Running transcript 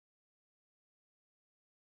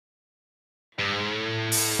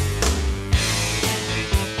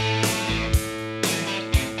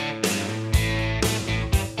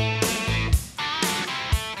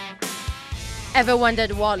Ever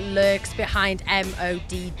wondered what lurks behind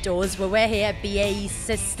MOD doors? Well, we're here at BAE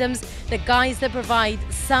Systems, the guys that provide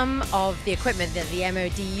some of the equipment that the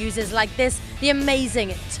MOD uses, like this, the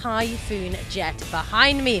amazing Typhoon jet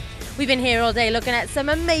behind me. We've been here all day looking at some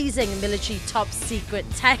amazing military top secret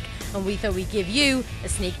tech, and we thought we'd give you a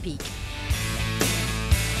sneak peek.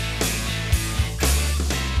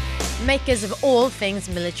 Makers of all things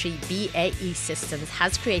military, BAE Systems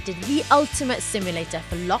has created the ultimate simulator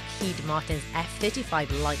for Lockheed Martin's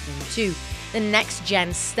F35 Lightning II, the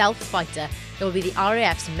next-gen stealth fighter that will be the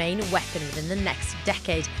RAF's main weapon within the next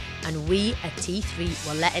decade, and we at T3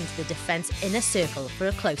 will let into the defence inner circle for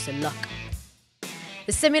a closer look.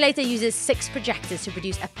 The simulator uses 6 projectors to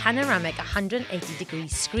produce a panoramic 180-degree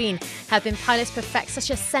screen, helping pilots perfect such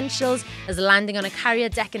essentials as landing on a carrier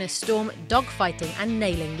deck in a storm, dogfighting and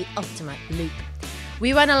nailing the ultimate loop.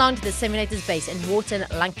 We went along to the simulator's base in Wharton,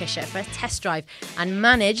 Lancashire for a test drive and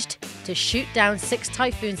managed to shoot down 6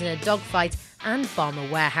 Typhoons in a dogfight and bomb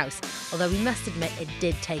a warehouse, although we must admit it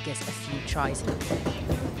did take us a few tries.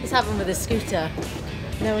 This happened with a scooter.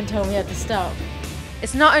 No one told me how to stop.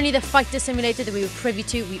 It's not only the fighter simulator that we were privy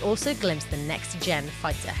to, we also glimpsed the next-gen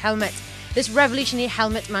fighter helmet. This revolutionary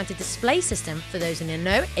helmet-mounted display system, for those in the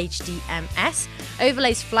know, HDMS,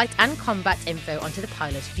 overlays flight and combat info onto the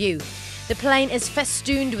pilot's view. The plane is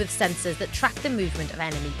festooned with sensors that track the movement of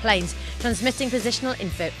enemy planes, transmitting positional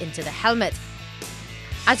info into the helmet.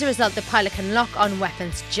 As a result, the pilot can lock on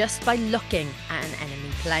weapons just by looking at an enemy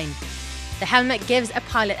plane. The helmet gives a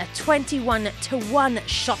pilot a 21-to-1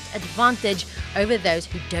 shot advantage over those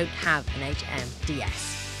who don't have an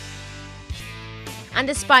HMDS. And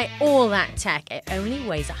despite all that tech, it only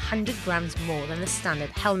weighs 100 grams more than the standard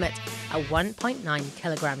helmet at 1.9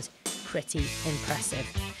 kilograms. Pretty impressive.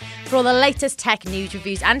 For all the latest tech news,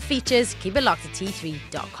 reviews and features, keep it locked at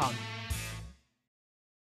T3.com.